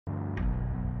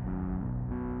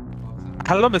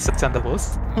Hello mister Chandrabose,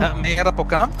 മേയറെ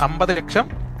പൊക്കണം 50 ലക്ഷം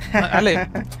അല്ലേ?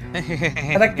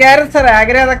 അതൊക്കെയായിരുന്നു സാറേ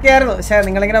ആഗ്രഹം, അതൊക്കെയായിരുന്നു. പക്ഷെ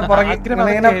നിങ്ങളിങ്ങനെ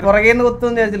പുറകേന്ന്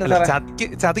കുത്തും ചോദിച്ചില്ല സാറേ.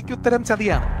 ചതിക്കുത്തരം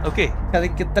ചതിയാണ്. ഓക്കെ,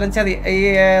 ചതിക്കുത്തരം ചതി. ഈ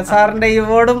സാറിന്റെ ഈ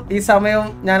വേർഡും ഈ സമയവും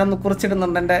ഞാനൊന്ന്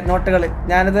കുറിച്ചിടുന്നുണ്ട് എന്റെ നോട്ടുകളിൽ.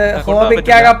 ഞാനിത്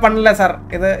ഹോബിക്കാകെ പണില്ല സാർ,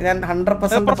 ഇത് ഞാൻ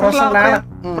 100% പ്രൊഫഷണൽ ആണ്.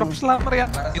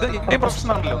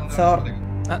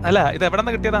 അല്ല, ഇത് എവിടെ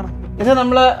നിന്ന് കിട്ടിയതാണ്? ഇത്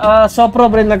നമ്മള് ഷോപ്പ്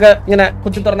റോബറിൽ നിന്നൊക്കെ ഇങ്ങനെ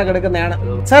കുത്തി തുറന്നൊക്കെ എടുക്കുന്നതാണ്.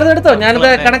 സാറിന് എടുത്തോ, ഞാനിത്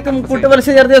കണക്കും കൂട്ടുപലിശ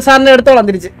ചേർത്ത് സാറിന് എടുത്തോളാം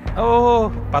തിരിച്ച്. ഓ,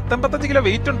 10-15 കിലോ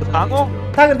വെയിറ്റ് ഉണ്ട്. താങ്ങും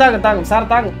സാർ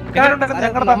താങ്ങും.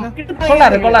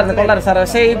 കൊള്ളാറ് സാറേ.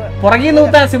 പക്ഷേ ഈ പുറകിൽ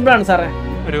നൂത്താൻ സിമ്പിൾ ആണ് സാറേ.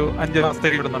 ഒരു 5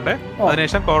 മാസത്തേക്ക് വിടുന്നുണ്ട്.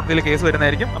 അതിനുശേഷം കോടതിയിൽ കേസ്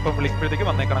വരുന്നതായിരിക്കും. അപ്പം വിളിക്കുമ്പോഴത്തേക്ക്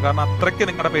വന്നേക്കണം, കാരണം അത്രയ്ക്ക്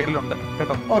നിങ്ങളുടെ പേരിലുണ്ട്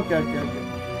കേട്ടോ. ഓക്കെ.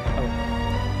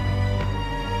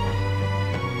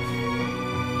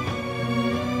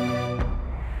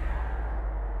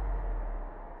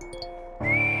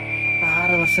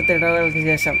 6 വർഷത്തെ ഇടവേളയ്ക്ക്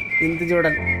ശേഷം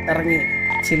ഇന്ദുചൂടൻ ഇറങ്ങി.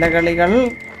 ചില കളികൾ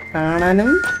കാണാനും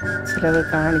ചിലത്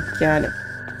കാണിക്കാനും.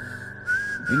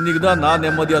 இன்னைக்குதான் நான்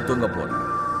நிம்மதியா தூங்க போறேன்.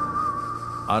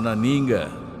 ஆனா நீங்க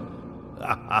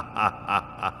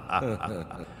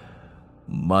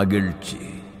മകിഴ്ചി.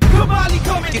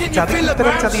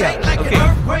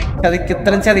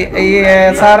 ചതിക്കുത്തരം ചതി. ഈ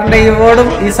സാറിന്റെ ഈ വേർഡും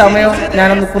ഈ സമയവും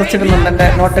ഞാനൊന്ന് കുറിച്ചിടുന്നുണ്ട് എന്റെ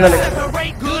നോട്ടുകളിൽ.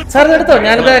 സാറിന് എടുത്തോ,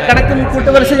 ഞാനിത് കണക്കും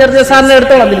കൂട്ടുപലിശ ചേർത്ത് സാറിന്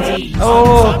എടുത്തോളാം തിരിച്ച്. ഓ,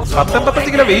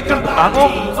 10-15 കിലോ വെയിറ്റ് ഉണ്ട്. താങ്ങും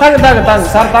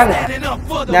സാർ താങ്ങും.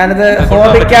 ഞാനിത്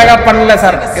ഹോബിക്കാകെ പണില്ല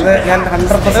സാർ, ഇത് ഞാൻ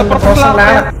 100% പ്രൊഫഷണൽ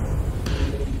ആണ്.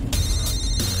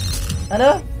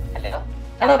 ഹലോ,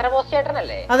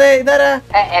 അതെ, ഇതാരാ?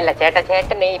 അല്ല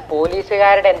ചേട്ടൻ ഈ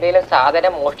പോലീസുകാരുടെ എന്തെങ്കിലും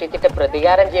സാധനം മോഷ്ടിച്ചിട്ട്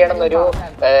പ്രതികാരം ചെയ്യണമെന്നൊരു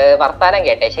വർത്താനം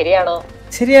കേട്ടെ, ശരിയാണോ?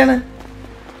 ശരിയാണ്.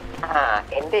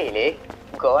 എന്റെ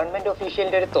ഗവൺമെന്റ്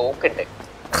ഒഫീഷ്യലിന്റെ ഒരു തോക്കുണ്ട്,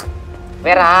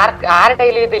 വേറെ ആരുടെ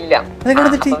കയ്യിലും ഇതില്ല.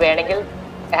 വേണമെങ്കിൽ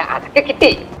അതൊക്കെ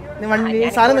കിട്ടി.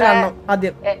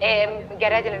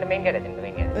 ഗരാജിലുണ്ട്, മെയിൻ ഗരാജുണ്ട്.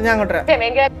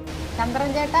 ചന്ദ്രൻ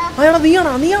ചേട്ടാ,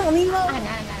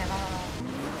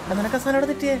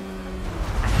 തെറ്റിയേ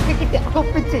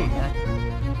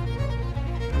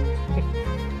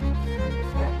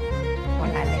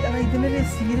ഇതിനൊരു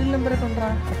സീരിയൽ നമ്പർ കൊണ്ടാ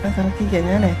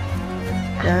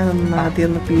ഞാനൊന്ന് ആദ്യം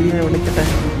ഒന്ന് പീഡിനെ വിളിക്കട്ടെ.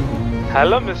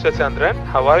 Hello mister Chandran,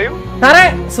 how are you? സാറേ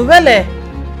സുഖല്ലേ?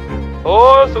 ഓ,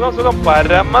 സുഖം,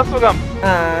 പരമസുഖം.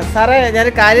 സാറേ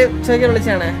ഞാനൊരു കാര്യം ചോദിക്കാൻ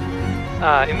വിളിച്ചാണ്.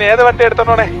 ഇന്ന് ഏത് വണ്ടി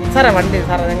എടുത്തോണേ? സാറേ വണ്ടി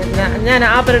സാറേ ഞാൻ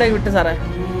ആ പരിപാടി വിട്ടു സാറേ.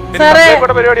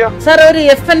 സാറേ ഒരു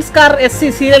FN scar SC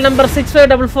serial number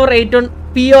 654481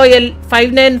 POL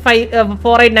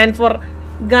 594894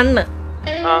 gun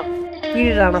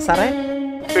പീഡിയാണോ സാറേ?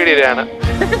 പീഡിയാണ്.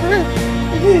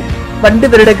 വണ്ടി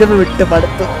പരിപാടിയൊക്കെ വിട്ട്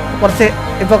പടുത്തു.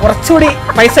 കുറച്ചുകൂടി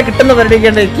പൈസ കിട്ടുന്ന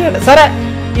പരിപാടിയൊക്കെയാണ് സാറേ.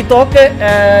 ഈ തോക്ക്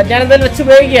ഞാൻ എന്തായാലും വെച്ച്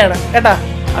ഉപയോഗിക്കുകയാണ് കേട്ടാ.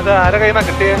 അത്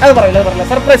പറയില്ല,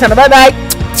 സർപ്രൈസ് ആണ്. Bye bye.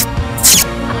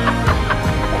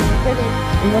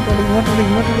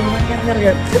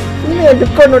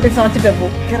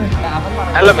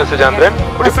 ഹലോ മിസ്റ്റർ ചന്ദ്രൻ,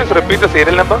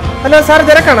 ഹലോ സാർ,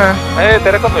 തിരക്കാണോ?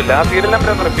 തിരക്കൊന്നുമില്ല. ആ സീരിയൽ നമ്പർ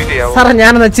ഒന്ന് റിപ്പീറ്റ് ചെയ്യാമോ? സാറേ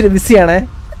ഞാനൊന്ന് ഇച്ചിരി ബിസിയാണ്.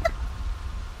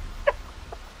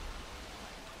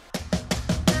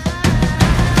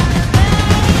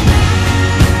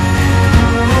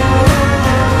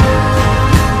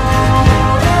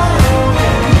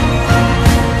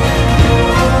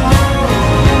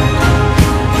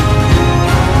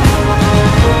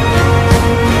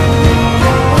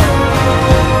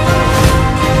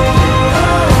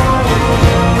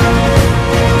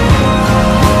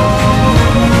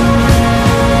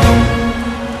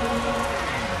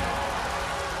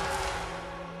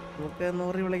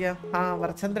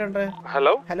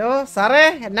 ഹലോ സാറേ,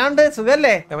 എന്നാ ഉണ്ട്,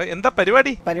 സുഖല്ലേ? എന്താ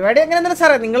പരിപാടി? അങ്ങനെ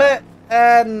സാറേ, നിങ്ങള്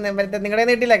നിങ്ങളുടെ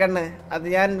നീട്ടില്ലേ കണ്ണ്, അത്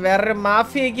ഞാൻ വേറൊരു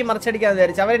മാഫിയക്ക് മറിച്ചടിക്കാന്ന്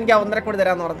വിചാരിച്ചു. അവരെനിക്ക് 1.5 കോടി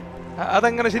തരാന്ന് പറഞ്ഞു.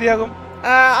 അതെങ്ങനെ ശരിയാകും?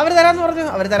 അവര് തരാന്ന് പറഞ്ഞു.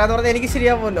 എനിക്ക്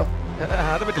ശരിയാവുമല്ലോ.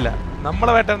 അത് പറ്റില്ല,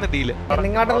 നമ്മളെ വേട്ടായിരുന്നു ഡീല്.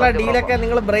 നിങ്ങോട്ടുള്ള ഡീലൊക്കെ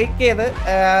നിങ്ങൾ ബ്രേക്ക് ചെയ്ത്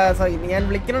ഞാൻ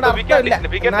വിളിക്കുന്നോണ്ട് അർത്ഥമില്ല.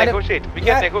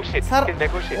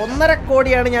 1.5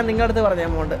 കോടിയാണ് ഞാൻ നിങ്ങളുടെ അടുത്ത് പറഞ്ഞ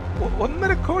എമൗണ്ട്.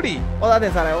 1.5 കോടി? അതെ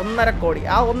സാറേ, 1.5 കോടി.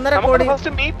 ആ 1.5 കോടി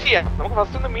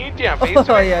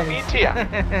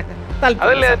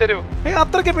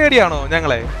അത്രയ്ക്ക് പേടിയാണോ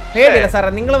ഞങ്ങളെ? പേടിയില്ല സാറേ,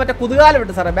 നിങ്ങൾ മറ്റേ കുതുകാലം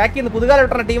വിട്ട് സാറേ, ബാക്കിൽ നിന്ന് കുതുകാലം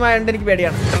വിട്ടുന്ന ടീമായോണ്ട് എനിക്ക്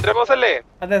പേടിയാണ്.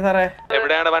 അതെ സാറേ.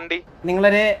 എവിടെയാണ് വണ്ടി?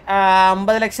 നിങ്ങളൊരു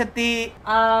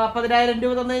 50,10,000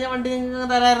 രൂപ തന്നു കഴിഞ്ഞാൽ വണ്ടി നിങ്ങൾക്ക്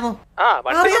തരായിരുന്നു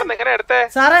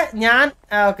സാറേ. ഞാൻ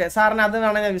സാറിന് അത്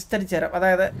വേണം ഞാൻ വിസ്തരിച്ചു തരാം.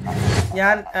 അതായത്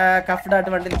ഞാൻ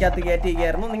കഫ്ഡായിട്ട് വണ്ടിക്കകത്ത്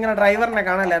കയറ്റിയിരിക്കുകയായിരുന്നു. നിങ്ങളുടെ ഡ്രൈവറിനെ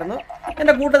കാണാനായിരുന്നു.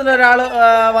 എന്റെ കൂട്ടത്തിൽ ഒരാൾ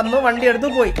വന്നു, വണ്ടി എടുത്തു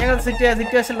പോയി. ഞങ്ങൾ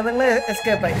സിറ്റുവേഷനിൽ നിങ്ങൾ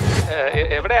എസ്കേപ്പ് ആയി.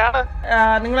 എവിടെയാണ്?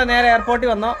 നിങ്ങൾ നേരെ എയർപോർട്ടിൽ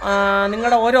വന്നോ.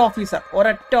 നിങ്ങളുടെ ഓരോ ഓഫീസർ,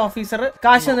 ഒരൊറ്റ ഓഫീസർ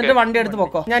കാശ് തന്നിട്ട് വണ്ടി എടുത്ത്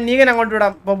പോക്കോ. ഞാൻ നീകൻ അങ്ങോട്ട്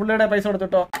വിടാം. പുള്ളിയുടെ പൈസ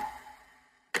കൊടുത്തിട്ടോ.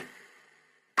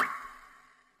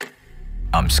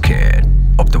 I'm scared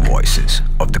of the voices,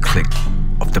 of the click,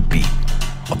 of the beat,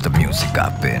 of the music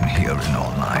I've been hearing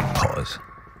all night. Pause.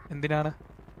 എന്തിനാണ്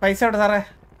പൈസ എവിടെ സാറേ?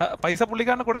 പൈസ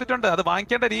പുള്ളിക്കാരന് കൊടുത്തിട്ടുണ്ട്. അത്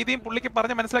വാങ്ങിക്കേണ്ട രീതിയും പുള്ളിക്ക്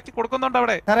പറഞ്ഞ് മനസ്സിലാക്കി കൊടുക്കുന്നുണ്ട്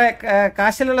അവിടെ. സാറേ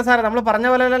കാശിലുള്ള സാറേ, നമ്മൾ പറഞ്ഞ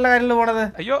പോലെ കാര്യങ്ങൾ പോണത്.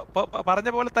 അയ്യോ പറഞ്ഞ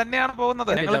പോലെ തന്നെയാണ്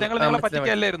പോകുന്നത്. ഞങ്ങൾ നിങ്ങളെ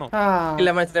പറ്റിക്കല്ലായിരുന്നു. ഇല്ല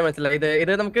മനസ്സിലായി.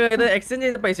 ഇത് നമുക്ക് ഇത് എക്സ്ചേഞ്ച്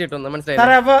ചെയ്ത പൈസ കിട്ടും. മനസ്സിലായി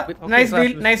സാറേ. അപ്പൊ nice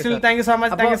deal. Thank you so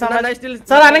much.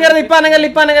 Sir അനങ്ങരുത്. ഇപ്പൊ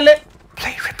അനങ്ങല്.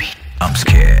 Play repeat. I'm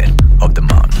scared of the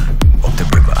mountain, of the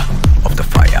river, of the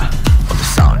fire, of the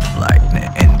sound of lightning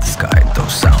in the sky.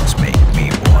 Those sounds make me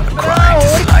wanna cry.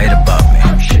 This light above me,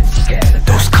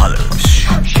 those colors,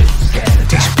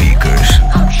 these speakers,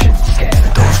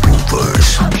 those woofers,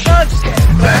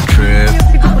 bad trip,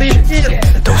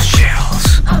 those shells.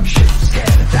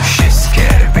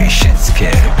 Shit's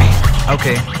scary me.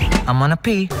 Okay, I'm gonna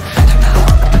pee.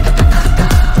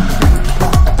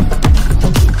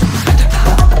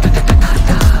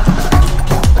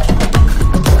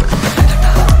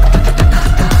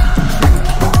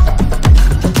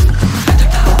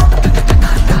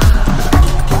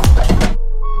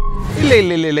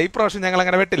 ഇല്ല ഇപ്രാവശ്യം ഞങ്ങൾ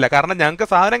അങ്ങനെ വെട്ടില്ല. കാരണം ഞങ്ങൾക്ക്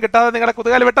സാധനം കിട്ടാതെ നിങ്ങളെ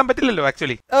കുതുകാലം വെട്ടാൻ പറ്റില്ലല്ലോ.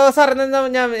 ആക്ച്വലി സാർ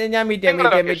ഞാൻ മീറ്റ്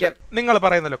ചെയ്യാം. നിങ്ങൾ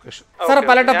പറയുന്ന ലൊക്കേഷൻ സാർ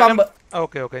പലട്ട പമ്പ്.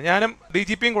 ഓക്കെ ഞാനും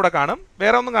DGPയും കൂടെ കാണും.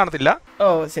 വേറെ ഒന്നും കാണത്തില്ല. ഓ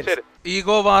ശരി.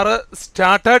 Ego war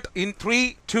started in 3,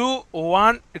 2,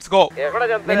 1 it's go.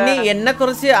 എന്നെ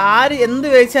കുറിച്ച് ആര് എന്ത്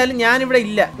ചോദിച്ചാലും ഞാൻ ഇവിടെ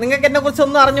ഇല്ല. നിങ്ങൾക്ക് എന്നെ കുറിച്ച്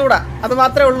ഒന്നും അറിഞ്ഞുകൂടാ. അത്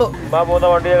മാത്രമേ ഉള്ളൂ.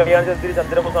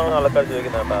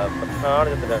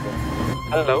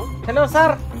 Hello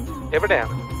sir.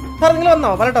 എവിടെയാണ് സാർ? നിങ്ങൾ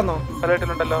വന്നോ?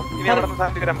 പലട്ടുണ്ടല്ലോ. ഇനി അവിടെ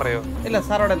സാറിന് വരാൻ പറയോ? ഇല്ല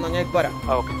സാർ അവിടെ ഞാൻ ഇപ്പൊ വരാം.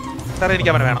 ഓക്കെ സാറേ,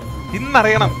 എനിക്ക് അവനെ വേണം.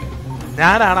 ഇന്നറിയണം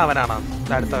ഞാനാണ് അവനാണ്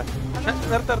അടുത്തവൻ.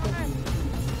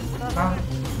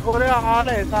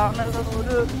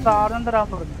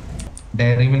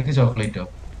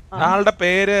 ആളുടെ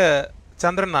പേര്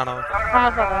ചന്ദ്രൻ എന്നാണോ?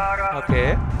 ഓക്കെ.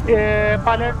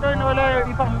 ഭരചന്ദ്രൻ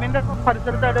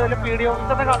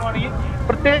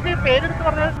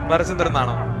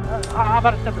എന്നാണോ?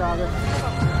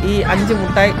 ഈ 5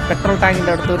 മുട്ടായി പെട്രോൾ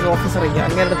ടാങ്കിന്റെ അടുത്ത് ഒരു ഓഫീസർ ഇല്ല,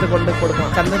 അങ്ങനെ അടുത്ത് കൊണ്ട് കൊടുക്കണം.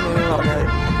 ചന്ദ്രൻ എന്ന് പറഞ്ഞത്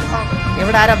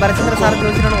ഇവിടെ ആരാ? ഭരചന്ദ്രൻ സാർ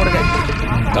ചോദിച്ചിട്ടാണ് കൊടുക്കാൻ.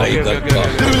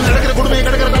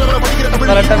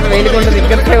 വെയിൽ കൊണ്ട്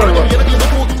നിൽക്കത്തേ ഉള്ളൂ.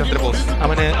 ചന്ദ്രബോസ്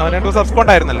അവന് 2 ദിവസം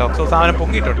സബ്സ്പോണ്ട് ആയിരുന്നല്ലോ. സോ സാധനം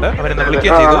പൊങ്ങിയിട്ടുണ്ട്. അവനെന്നെ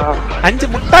വിളിക്കുകയും ചെയ്തു. 5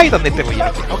 മുട്ടായി തന്നിട്ട് പോയി.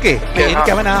 ഓക്കെ,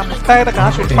 എനിക്ക് അവൻ ആ മുട്ടായുടെ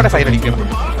കാശ് ഉൾപ്പെടെ ഫൈൻ അടിക്കണം.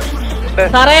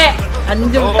 സാറേ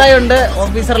 5 മുട്ടായി ഉണ്ട്.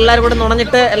 ഓഫീസർ എല്ലാരും കൂടെ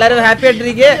നുണഞ്ഞിട്ട് എല്ലാരും ഹാപ്പി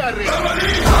ആയിട്ടിരിക്കെ.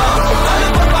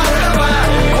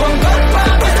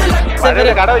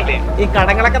 ഈ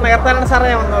കടങ്ങളൊക്കെ നികത്താനാണ് സാറേ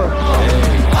ഞാൻ വന്നത്.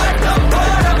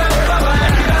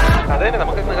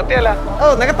 ഓ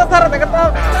നികത്താം സാറേ, നികത്താം.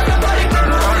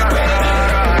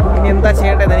 ഇനി എന്താ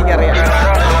ചെയ്യേണ്ടതെന്ന് എനിക്കറിയാം.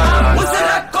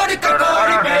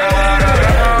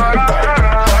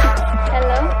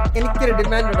 എനിക്കൊരു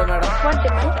ഡിമാൻഡ് ഉണ്ട് മാഡം.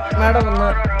 മാഡം ഒന്ന്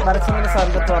ഭരചന്ദ്രൻ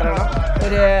സാറിന്റെ പറയണം,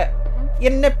 ഒരു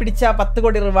എന്നെ പിടിച്ച 10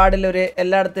 കോടി റിവാർഡിൽ ഒരു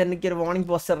എല്ലായിടത്തും എനിക്കൊരു വാർണിംഗ്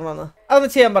പോസ്റ്റർ ഇടണമെന്ന്. അതൊന്ന്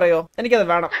ചെയ്യാൻ പറയോ? എനിക്കത്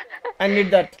വേണം. I need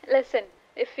that. Listen,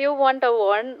 if you want a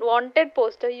wanted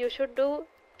poster, you should do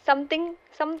something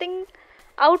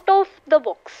out of the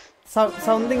box.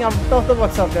 Something out of the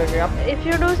box. Okay. If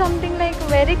you do something like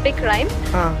very big crime,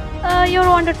 your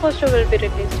wanted poster will be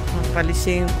released.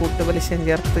 പലിശയും കൂട്ടുപലിശയും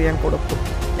ചേർത്ത് ഞാൻ കൊടുക്കും.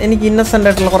 എനിക്ക് ഇന്നസെന്റ്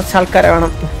ആയിട്ടുള്ള കുറച്ച് ആൾക്കാരെ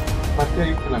വേണം.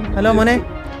 Hello മോനെ.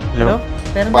 ഹലോ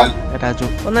രാജു.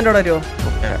 ഒന്നെന്നോട് വരുമോ?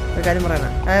 ഒരു കാര്യം പറയാനാ.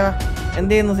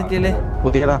 എന്ത് ചെയ്യുന്നു സിറ്റിയില്?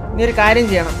 നീ ഒരു കാര്യം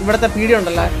ചെയ്യണം. ഇവിടത്തെ പീഡിയ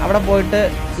ഉണ്ടല്ലോ, അവിടെ പോയിട്ട്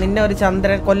നിന്നെ ഒരു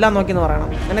ചന്ദ്രൻ കൊല്ലാൻ നോക്കിന്ന് പറയണം.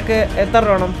 നിനക്ക് എത്ര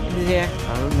രൂപ വേണം ഇത് ചെയ്യാൻ?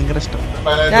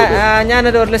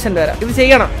 ഞാനൊരു 1 ലക്ഷം രൂപ തരാം. ഇത്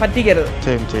ചെയ്യണം, പറ്റിക്കരുത്.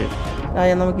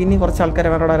 നമുക്ക് ഇനി കുറച്ച് ആൾക്കാരെ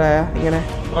വേണോടായ ഇങ്ങനെ.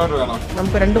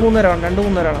 നമുക്ക് 2-3 പേരെ വേണം.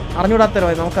 2-3 പേരെ വേണം. അറിഞ്ഞുകൂടാത്തവരോ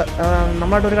നമുക്ക്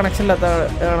നമ്മളായിട്ട് ഒരു കണക്ഷൻ ഇല്ലാത്ത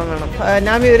വേണം.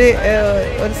 ഞാൻ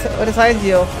ഒരു സഹായം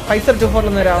ചെയ്യോ?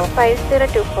 5024 വരാമോ?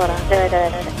 5024.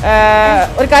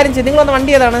 ഒരു കാര്യം ചെയ്യും, നിങ്ങളൊന്ന്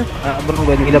വണ്ടി ഏതാണ്?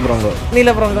 നീല ബ്രോങ്കോ.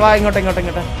 വാ ഇങ്ങോട്ട്.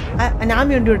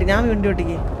 ഞാൻ വണ്ടി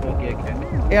ഓട്ടിക്ക്.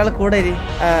 ഇയാള് കൂടെ ഇരി.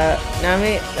 ഞാൻ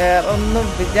ഒന്നും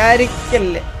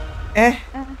വിചാരിക്കല്ലേ.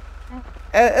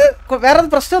 വേറെ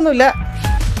പ്രശ്നമൊന്നുമില്ല.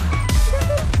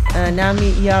 ഞാൻ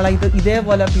ഇയാളെ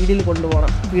ഇതേപോലെ പീഡിയിൽ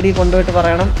കൊണ്ടുപോകണം. പീഡിയിൽ കൊണ്ടുപോയിട്ട്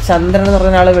പറയണം ചന്ദ്രൻ എന്ന്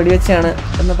പറഞ്ഞ ആള് വെടിവെച്ചാണ്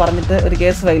എന്ന് പറഞ്ഞിട്ട് ഒരു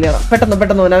കേസ് ഫയൽ ചെയ്യണം. പെട്ടെന്ന്.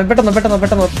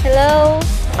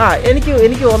 എനിക്ക്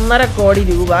 1.5 കോടി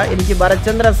രൂപ എനിക്ക്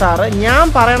ഭരചന്ദ്രൻ സാറ് ഞാൻ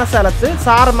പറയണ സ്ഥലത്ത്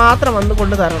സാറ് മാത്രം വന്ന്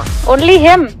കൊണ്ടു തരണം. Only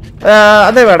him?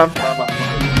 അതെ മേഡം.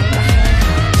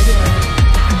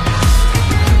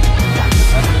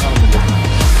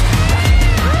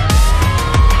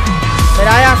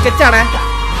 സ്കെച്ചാണേ.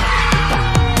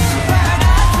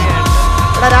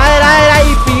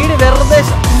 ഈ പീഡ് വെറുതെ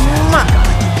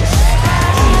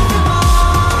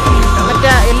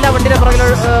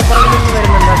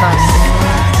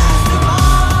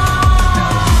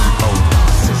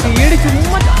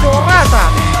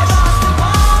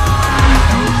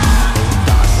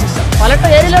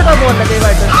വെളിയിലോട്ടോ പോകണ്ട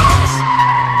ദയവായിട്ട്.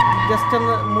 ജസ്റ്റ്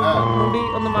ഒന്ന് മുടി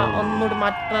ഒന്നുകൂടി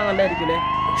മാറ്റാൻ നല്ലതായിരിക്കൂലേ?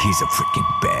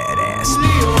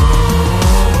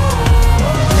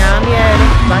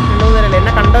 ഞാമിയായാലും ബാക്കിയുള്ളവരല്ലേ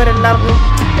എന്നെ കണ്ടവരെല്ലാവർക്കും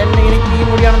എന്നെ എനിക്ക് ഈ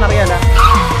മുടിയാണെന്ന് അറിയാലോ.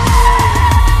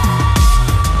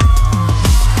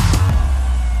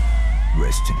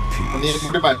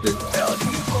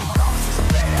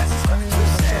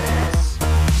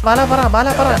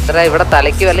 ഇവിടെ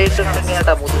തലയ്ക്ക് വിലയിട്ടുണ്ടെങ്കിൽ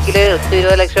മുതുക്കില്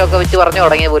 20 ലക്ഷം ഒക്കെ വെച്ച് പറഞ്ഞു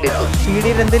തുടങ്ങിയ പോലീസ്.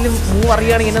 പീഡിയിൽ എന്തെങ്കിലും മൂവ്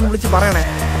അറിയുകയാണെങ്കിൽ എന്നെ വിളിച്ച് പറയണേ.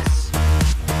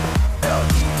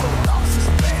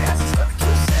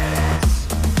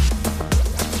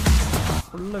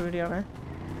 ഫുള്ള് വീഡിയോണേ.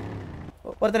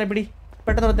 ഒരുത്തനെ പിടി,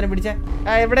 പെട്ടെന്ന് ഒരുത്തനെ പിടിച്ചേ.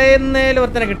 എവിടെ നിന്നേലും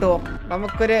ഒരുത്തനെ കിട്ടുമോ?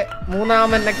 നമുക്കൊരു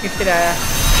മൂന്നാമനെ കിട്ടിരായ.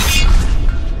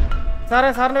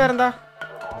 സാറേ, സാറിന്റെ പേരെന്താ?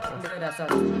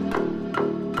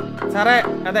 സാറേ,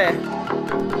 അതെ,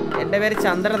 എൻ്റെ പേര്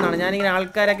ചന്ദ്രൻ എന്നാണ്. ഞാനിങ്ങനെ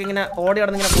ആൾക്കാരൊക്കെ ഇങ്ങനെ ഓടി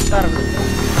നടന്ന് ഇങ്ങനെ കുത്താറുണ്ട്.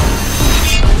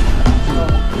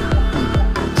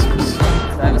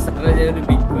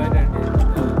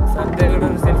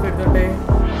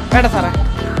 വേണ്ട സാറേ,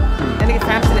 എനിക്ക്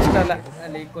ഫാൻസിന് ഇഷ്ടമല്ല.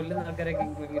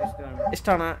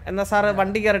 ഇഷ്ടമാണ്. എന്നാ സാറ്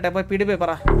വണ്ടി കയറട്ടെ, പോയി പിടിപോയി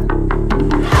പറ.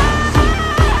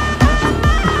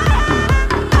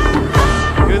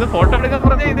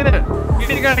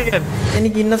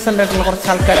 എനിക്ക് ഇന്നസെന്റ് ആയിട്ടുള്ള കുറച്ച്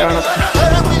ആൾക്കാരാണ്.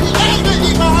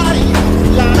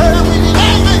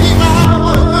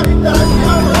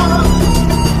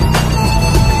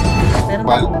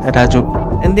 രാജു.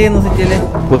 എന്ത് ചെയ്യുന്നു സിറ്റിയില്?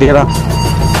 പുതിയതാ.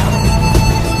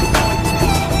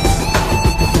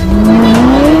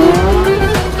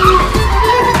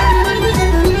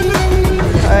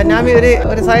 ഞാൻ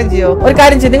ഒരു സഹായം ചെയ്യോ? ഒരു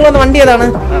കാര്യം ചെയ്യും, നിങ്ങളൊന്ന് വണ്ടി ഏതാണ്?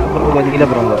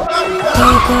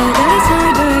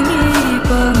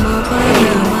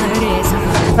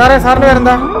 സാറേ, സാറിന്റെ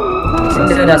പേരെന്താ?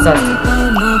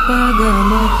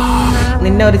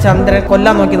 നിന്നെ ഒരു ചന്ദ്രൻ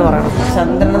കൊല്ലാൻ നോക്കിയെന്ന് പറയണം.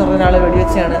 ചന്ദ്രൻ എന്ന് പറഞ്ഞ ഒരാളെ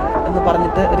വെടിവെച്ചാണ് എന്ന്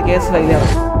പറഞ്ഞിട്ട് ഒരു കേസ് ഫയൽ ചെയ്യണം.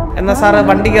 എന്നാ സാറ്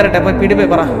വണ്ടി കയറട്ടെ, പോയി പിടിപോയി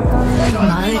പറ.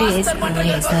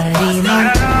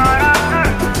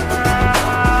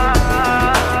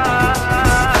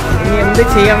 ഇനി എന്ത്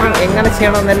ചെയ്യണം, എങ്ങനെ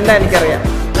ചെയ്യണം എന്നെല്ലാം എനിക്കറിയാം.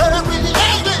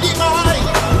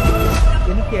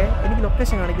 എനിക്ക്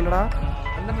ലൊക്കേഷൻ കാണിക്കില്ലടാ.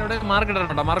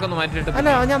 അല്ല,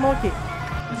 ഞാൻ നോക്കി.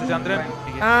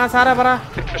 സാറേ പറ.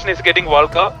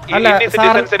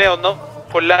 ഒന്നും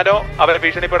കൊല്ലാനോ അവരെ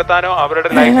ഭീഷണിപ്പെടുത്താനോ അവരുടെ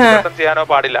ലൈഫ് ചെയ്യാനോ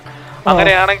പാടില്ല.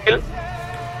 അങ്ങനെയാണെങ്കിൽ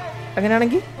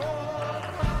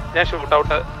ഞാൻ ഷൂട്ട്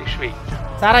ഔട്ട് ഇഷ്യൂ ചെയ്യും.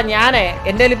 സാറേ, ഞാനേ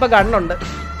എൻ്റെ ഇപ്പൊ ഗണ്ണുണ്ട്.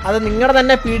 അത് നിങ്ങളുടെ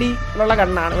തന്നെ പീഡിയിലുള്ള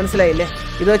കണ്ണാണ്, മനസ്സിലായില്ലേ?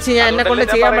 ഇത് വെച്ച് ഞാൻ എന്നെ കൊണ്ട്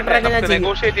ചെയ്യാൻ പറ്റുമെങ്കിൽ ഞാൻ ചെയ്യും.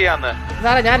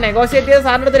 സാറേ, ഞാൻ നെഗോഷിയേറ്റ് ചെയ്ത്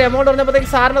സാറിന്റെ അടുത്ത് എമൗണ്ട് പറഞ്ഞപ്പോഴത്തേക്ക്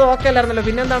സാറിന് ഓക്കെ അല്ലായിരുന്നല്ലോ.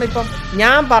 പിന്നെന്താണ് ഇപ്പം?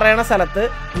 ഞാൻ പറയണ സ്ഥലത്ത്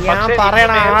ഞാൻ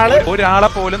പറയണ ഒരാളെ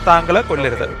പോലും താങ്കള്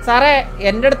കൊല്ലരുത്. സാറേ,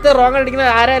 എന്റെ അടുത്ത് റോങ് അടിക്കുന്ന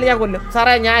ആരായാലും ഞാൻ കൊല്ലും.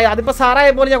 സാറേ, ഞാൻ അതിപ്പോ സാറായ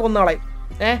പോലും ഞാൻ കൊന്നുകളയും.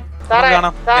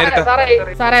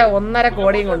 സാറേ 1.5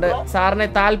 കോടിയും കൊണ്ട് സാറിന്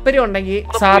താല്പര്യം ഉണ്ടെങ്കിൽ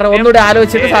സാറ് ഒന്നുകൂടി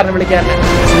ആലോചിച്ചിട്ട് സാറിന് വിളിക്കാറുണ്ട്.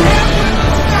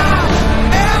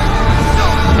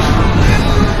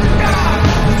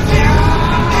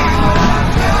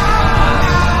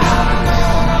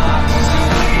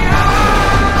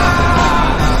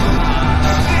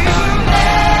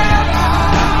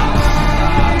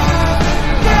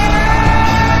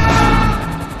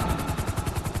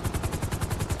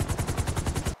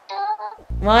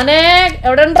 മോനെ,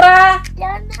 എവിടെ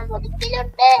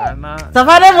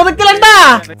സഫാനെ? മുതുക്കിലുണ്ടാ?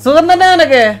 സുഖം തന്നെ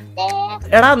നിനക്ക്?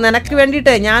 എടാ, നിനക്ക്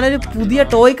വേണ്ടിട്ടേ ഞാനൊരു പുതിയ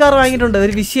ടോയ് കാർ വാങ്ങിയിട്ടുണ്ട്.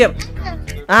 ഒരു വിഷയം.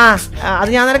 അത്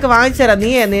ഞാൻ നിനക്ക് വാങ്ങിച്ചു തരാം.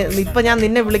 ഇപ്പൊ ഞാൻ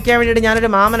നിന്നെ വിളിക്കാൻ വേണ്ടിട്ട് ഞാനൊരു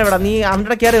മാമനെ വിടാം. നീ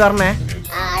അവിടെ കയറി വരണേ.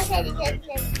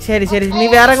 ശരി ശരി. നീ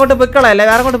വേറെ അങ്ങോട്ട്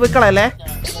പൊയ്ക്കളല്ലേ?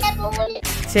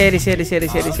 ശരി ശരി ശരി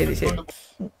ശരി ശരി ശരി.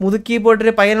 മുതുക്കി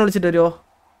പോയിട്ടൊരു പയ്യനെ വിളിച്ചിട്ട് വരുമോ?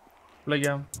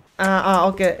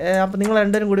 ഓക്കെ. അപ്പൊ നിങ്ങൾ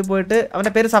രണ്ടുപേരും കൂടി പോയിട്ട്,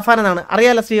 അവന്റെ പേര് സഫാൻ എന്നാണ്,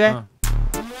 അറിയാലോ സ്റ്റീവേ?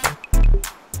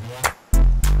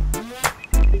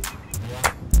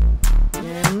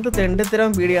 എന്ത്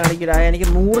തെണ്ടിത്തരവും പീടി കാണിക്കില്ല. എനിക്ക്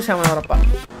 100% ഉറപ്പാ.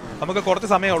 നമുക്ക് കുറച്ച്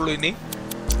സമയമേ ഉള്ളൂ ഇനി.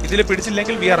 ഇതിൽ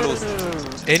പിടിച്ചില്ലെങ്കിൽ V R losing.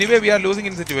 Anyway we R losing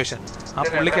in situation. ആ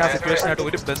പുള്ളിക്ക് ആ സിറ്റുവേഷനായിട്ട്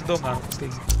ഒരു ബന്ധവും കാണും.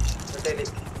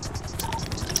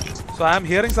 So I am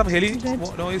hearing some heli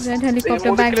noise. Red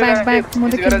helicopter, back.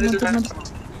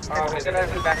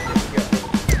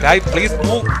 Guys, please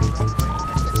move.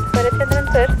 Chandran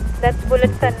sir, that's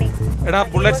Bullet Sunny. എടാ,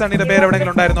 ബുള്ളറ്റ് സണ്ണിയുടെ പേര്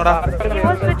എവിടെയെങ്കിലും ഉണ്ടായിരുന്നോടാ? He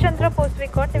was with Chandra post. We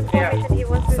got information he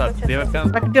was with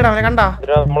Chandra. കിട്ടിയടാ, കണ്ടാ?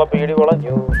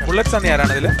 Bullet Sunny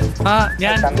ആരാണ് ഇതില്?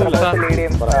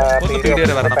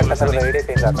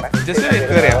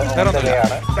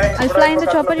 I'll fly in the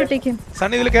chopper, you take him.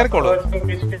 Sunny ഇതിൽ കയറിക്കോളൂ.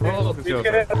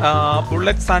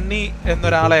 Bullet Sunny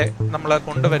എന്നൊരാളെ നമ്മളെ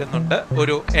കൊണ്ടുവരുന്നുണ്ട്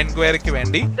ഒരു എൻക്വയറിക്ക്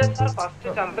വേണ്ടി.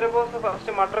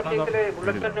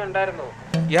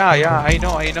 I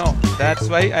know. That's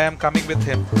why I am coming with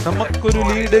him. നമുക്കൊരു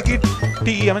lead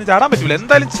കിട്ടി. അവന് ചാടാൻ പറ്റൂല,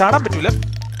 എന്തായാലും ചാടാൻ പറ്റൂല.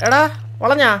 എടാ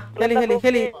വളഞ്ഞാ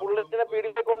ഹെലി.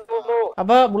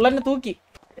 അപ്പൊ ബുള്ളറ്റിനെ തൂക്കി.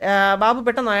 ബാബു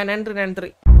പെട്ടെന്ന് 93.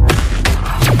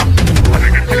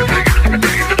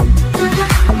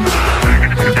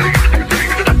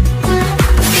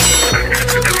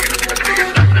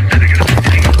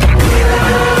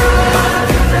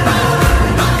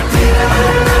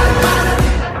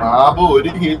 ബാബു ഒരു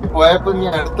ഹീറ്റ് പോയപ്പോ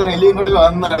ഞാൻ അടുത്ത നെല്ലിയും കൂടി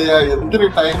വന്നറിയാ. എന്തൊരു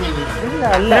ടൈമിങ്.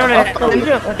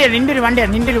 നിന്റെ ഒരു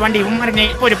വണ്ടി ഉമ്മറിനെ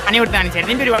ഇപ്പൊ ഒരു പണി കൊടുത്താണ്.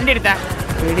 നിന്റെ ഒരു വണ്ടി എടുത്താ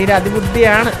പീഡിയുടെ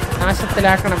അതിബുദ്ധിയാണ്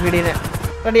നാശത്തിലാക്കണം പീഡിനെ.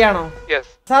 റെഡിയാണോ?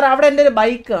 സാർ അവിടെ എന്റെ ഒരു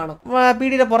ബൈക്ക് കാണും.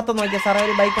 പീഡിയുടെ പുറത്ത് നോക്കിയാ സാറേ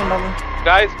ഒരു ബൈക്ക് ഉണ്ടോ?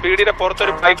 പീഡിയുടെ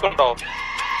പുറത്തൊരു ബൈക്ക് ഉണ്ടോ?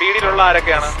 പീഡിയിലുള്ള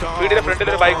ആരൊക്കെയാണ്? പീഡിയുടെ ഫ്രണ്ടിൽ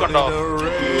ഒരു ബൈക്ക് ഉണ്ടോ?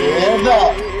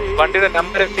 വണ്ടിയുടെ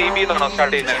നമ്പർ CB എന്നാണോ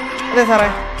സ്റ്റാർട്ട് ചെയ്യുന്നത്? അതെ സാറേ.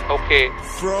 ഓക്കെ,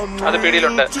 അത്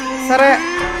പീഡിയിലുണ്ട് സാറേ.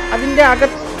 അതിന്റെ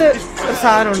അകത്ത് ഒരു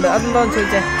സാധനം ഉണ്ട്, അതെന്താന്ന്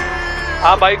ചോദിച്ചേ. ആ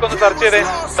ബൈക്ക് ഒന്ന് സെർച്ച്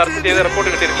ചെയ്ത് റിപ്പോർട്ട്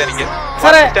കിട്ടിയിട്ടില്ല എനിക്ക്.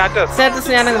 സാറേ സ്റ്റാറ്റസ്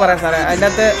ഞാനങ്ങ് പറയാം സാറേ.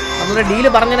 അതിനകത്ത് നമ്മുടെ ഡീല്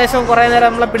പറഞ്ഞ ശേഷം കുറെ നേരം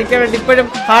നമ്മളെ പിടിക്കാൻ വേണ്ടി ഇപ്പോഴും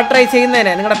ഹാർഡ് ട്രൈ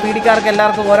ചെയ്യുന്നതിന് നിങ്ങളുടെ പീഡിക്കാർക്ക്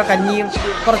എല്ലാവർക്കും ഓരോ കഞ്ഞിയും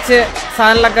കുറച്ച്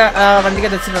സാധനങ്ങളൊക്കെ വണ്ടിക്ക്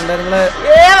വെച്ചിട്ടുണ്ട്. നിങ്ങള്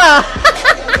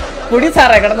കുടി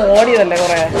സാറേ കിടന്ന് ഓടിയതല്ലേ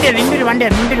കുറെ. നിന്റെ ഒരു വണ്ടി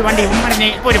ഉമ്മറിനെ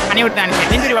ഇപ്പൊ ഒരു പണി കൊടുത്താണ്.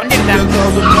 നിന്റെ ഒരു വണ്ടി എടുത്താ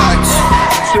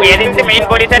മെയിൻ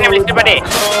പോലീസുകാരനെ വിളിച്ചപ്പോഴേ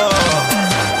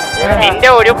നിന്റെ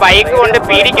ഒരു ബൈക്ക് കൊണ്ട്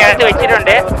പീടിക്കകത്ത്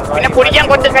വെച്ചിട്ടുണ്ട്. പിന്നെ കുടിക്കാൻ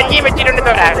കുറച്ച് കഞ്ഞിയും വെച്ചിട്ടുണ്ട്.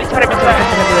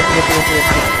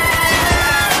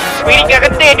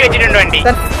 പീടിക്കകത്ത് കയറ്റി വെച്ചിട്ടുണ്ട് വണ്ടി.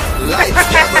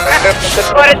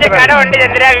 കുറച്ച് കട ഉണ്ട്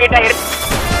ചന്ദ്ര വീട്ടാ.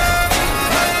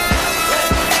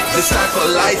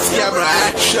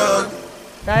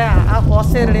 ആ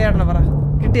ഹോസ്റ്റേ റെഡിയാണോ പറ.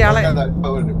 കിട്ടിയ ആളെ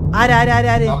ആര്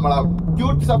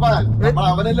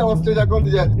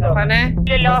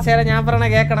ഞാൻ പറഞ്ഞ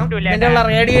കേക്കണം. എന്റെ ഉള്ള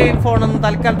റേഡിയോയും ഫോണൊന്നും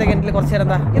തൽക്കാലത്തേക്ക് എന്റെ കുറച്ച്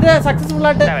നേരം. ഇത് സക്സസ്ഫുൾ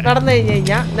ആയിട്ട് നടന്നു കഴിഞ്ഞ്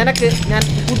കഴിഞ്ഞാൽ നിനക്ക് ഞാൻ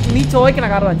നീ ചോദിക്കണ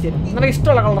കാർ വാങ്ങിച്ചു തരും. നിനക്ക്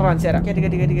ഇഷ്ടമുള്ള കളർ വാങ്ങിച്ചു തരാം.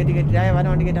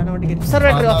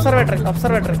 വണ്ടി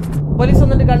ഒബ്സർവേറ്ററി പോലീസ്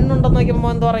വന്നിട്ട് കണ്ണുണ്ടെന്ന്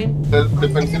നോക്കിയപ്പോ എന്താ പറയും?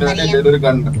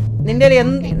 നിന്റെ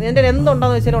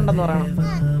എന്തുണ്ടെന്ന് വെച്ചാലും ഉണ്ടെന്ന് പറയണം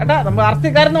കേട്ടാ. നമ്മൾ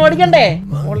അർത്ഥക്കാരന്ന് ഓടിക്കണ്ടേ?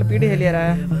 മോളിൽ പീടി ഹെലിയാരാ.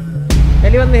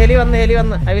 ഹെലി വന്ന്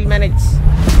I will manage.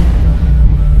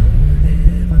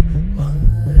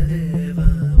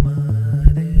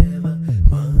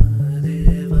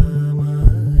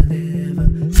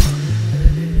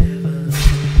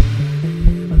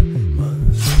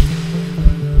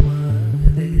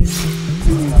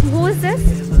 Who is this?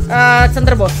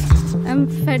 Chandran boss. I'm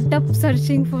fed up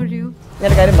searching for you.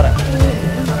 ഞാൻ കാര്യം പറയാം.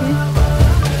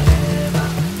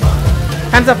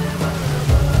 Hands up.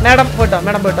 മാഡം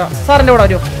പോയിട്ടോ. സാറിന്റെ കൂടെ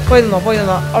വരൂ. പോയി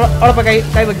നിന്നോ. അവളെ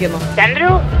കൈ വെക്കുന്നു.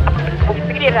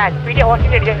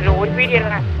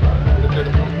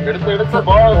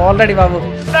 ഓൾറെഡി ബാബു.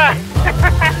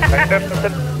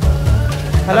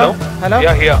 ഹലോ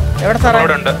എവിടെ സാറേ?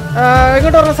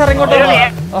 ഇങ്ങോട്ട് പറഞ്ഞു സാർ. ഇങ്ങോട്ട്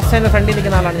ഓഫീസിന്റെ ഫ്രണ്ടിൽ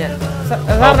നിൽക്കുന്ന ആളാണ് ഞാൻ.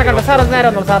 സാറിനെ കണ്ടോ? സാർ നേരെ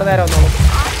വന്നോളൂ.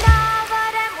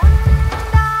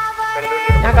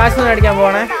 ഞാൻ കാശ് അടിക്കാൻ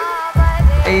പോവാണേ.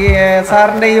 ഈ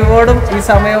സാറിന്റെ ഈ വേർഡും ഈ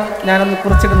സമയവും ഞാനൊന്ന്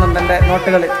കുറിച്ചിടുന്നുണ്ട് എന്റെ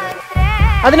നോട്ടുകളിൽ.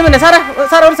 അതിന് മുന്നേ സാർ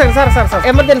ഒരു സെക്കൻഡ് സാർ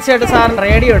എമർജൻസി ആയിട്ട് സാർ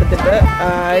റേഡിയോ എടുത്തിട്ട്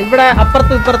ഇവിടെ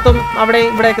അപ്പുറത്തും ഇപ്പുറത്തും അവിടെ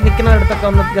ഇവിടെയൊക്കെ നിൽക്കുന്നിടത്തൊക്കെ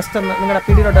ഒന്ന് ജസ്റ്റ് ഒന്ന് നിങ്ങളുടെ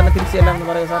പീഡിയിലോട്ട് തന്നെ തിരിച്ചു ചെല്ലാമെന്ന്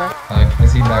പറയൂ സാറേ.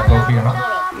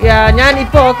 ഞാൻ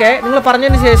ഇപ്പൊ ഓക്കെ. നിങ്ങൾ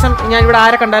പറഞ്ഞതിന് ശേഷം ഞാൻ ഇവിടെ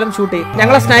ആരെ കണ്ടാലും ഷൂട്ട് ചെയ്യും.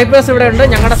 ഞങ്ങളെ സ്നൈപ്പേഴ്സ് ഇവിടെ ഉണ്ട്.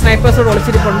 ഞങ്ങളുടെ സ്നൈപ്പേഴ്സ് ഇവിടെ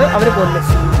ഒളിച്ചിരിപ്പുണ്ട്. അവര് കൊല്ലും.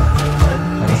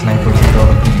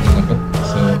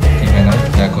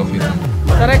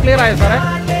 സാറേ ക്ലിയർ ആയോ സാറേ?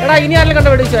 എടാ ഇനി ആരെങ്കിലും കണ്ട്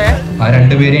വെടിച്ചോയെ? ആ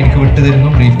രണ്ടുപേരെ എനിക്ക് വിട്ടു തരുന്നു.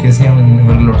 ബ്രീഫ് കേസ് ഞാൻ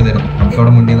ഇവരിലോട്ട് തരുന്നു. നമുക്ക്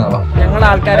അവിടെ മുന്നിന്നാവാം. ഞങ്ങൾ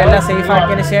ആൾക്കാരെല്ലാം സേഫ്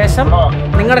ആക്കിയതിന് ശേഷം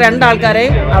നിങ്ങളുടെ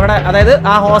രണ്ടാൾക്കാരെയും അവിടെ, അതായത്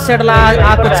ആ ഹോസ്റ്റലുള്ള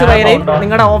ആ കൊച്ചു പയ്യനെയും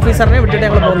നിങ്ങളുടെ ഓഫീസറിനെ വിട്ടിട്ട്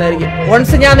ഞങ്ങൾ പോകുന്നതായിരിക്കും.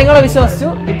 വൺസ് ഞാൻ നിങ്ങളെ വിശ്വസിച്ചു,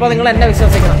 ഇപ്പൊ നിങ്ങൾ എന്നെ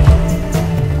വിശ്വസിക്കണം.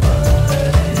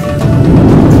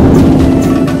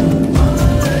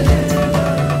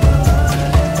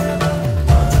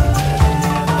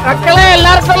 മക്കളെ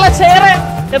എല്ലാവർക്കും ഉള്ള ഷെയർ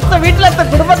വീട്ടിലെത്തും,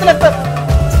 കുടുംബത്തിലെത്തും.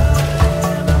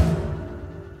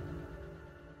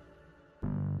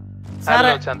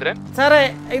 സാറേ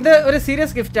ഇത് ഒരു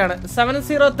സീരിയസ് ഗിഫ്റ്റ് ആണ്.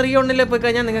 7031 പോയി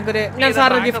കഴിഞ്ഞാൽ നിങ്ങൾക്ക് ഒരു ഞാൻ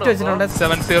സാറിന് ഗിഫ്റ്റ് വെച്ചിട്ടുണ്ട്.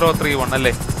 7031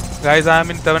 അല്ലേ guys? I am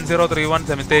in 7031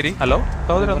 cemetery. Hello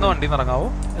സഹോദരൻ, ഒന്ന് വണ്ടി ഇറങ്ങാവോ?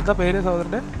 എന്താ പേര്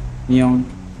സഹോദരന്റെ? നിയോൺ.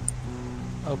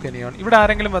 Okay neon. ഇവിടെ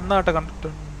ആരെങ്കിലും വന്നാട്ടെ കണ്ടിട്ട്?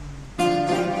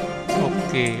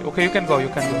 Okay you can go.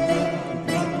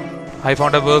 I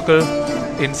found a vehicle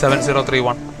in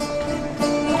 7031.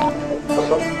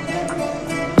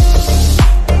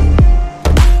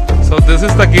 So this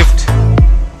is the gift.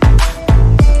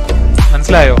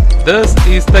 Manslayo. This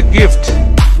is the gift.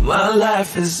 My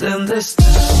life is in this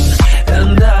town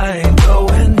and I ain't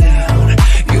going down.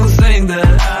 You think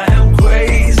that I am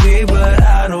crazy, but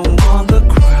I don't want the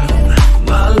crowd.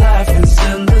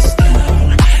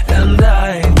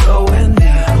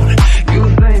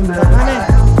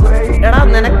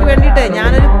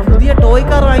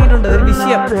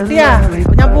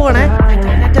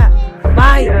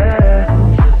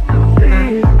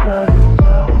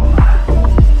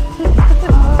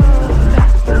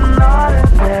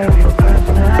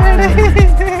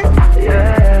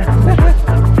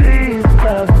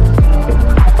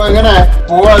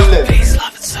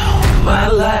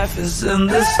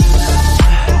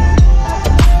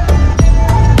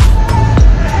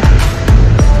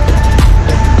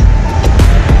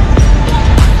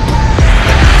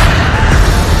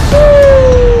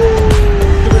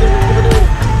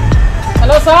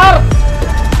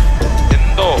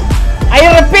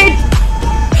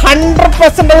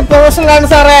 100% professional ആണ്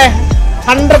സാറേ,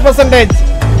 100%.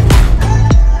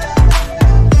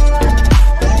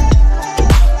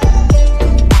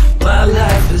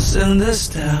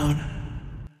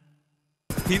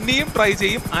 ഇനിയും try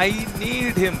ചെയ്യും. I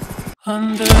need him.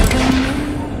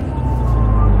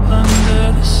 Under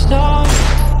the stars,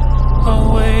 I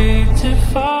wait to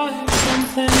find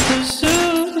something to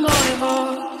soothe my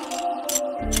heart.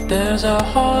 There's a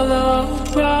hollow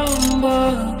ground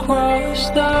across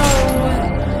the way.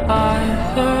 I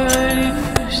heard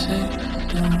you say,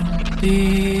 don't be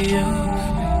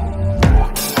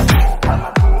afraid.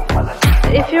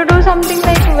 If you do something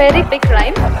like very big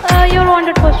crime, your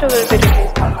wanted poster will be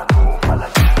released.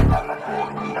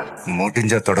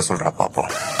 முடிஞ்ச தொட சொல்றா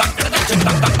பாப்போம்.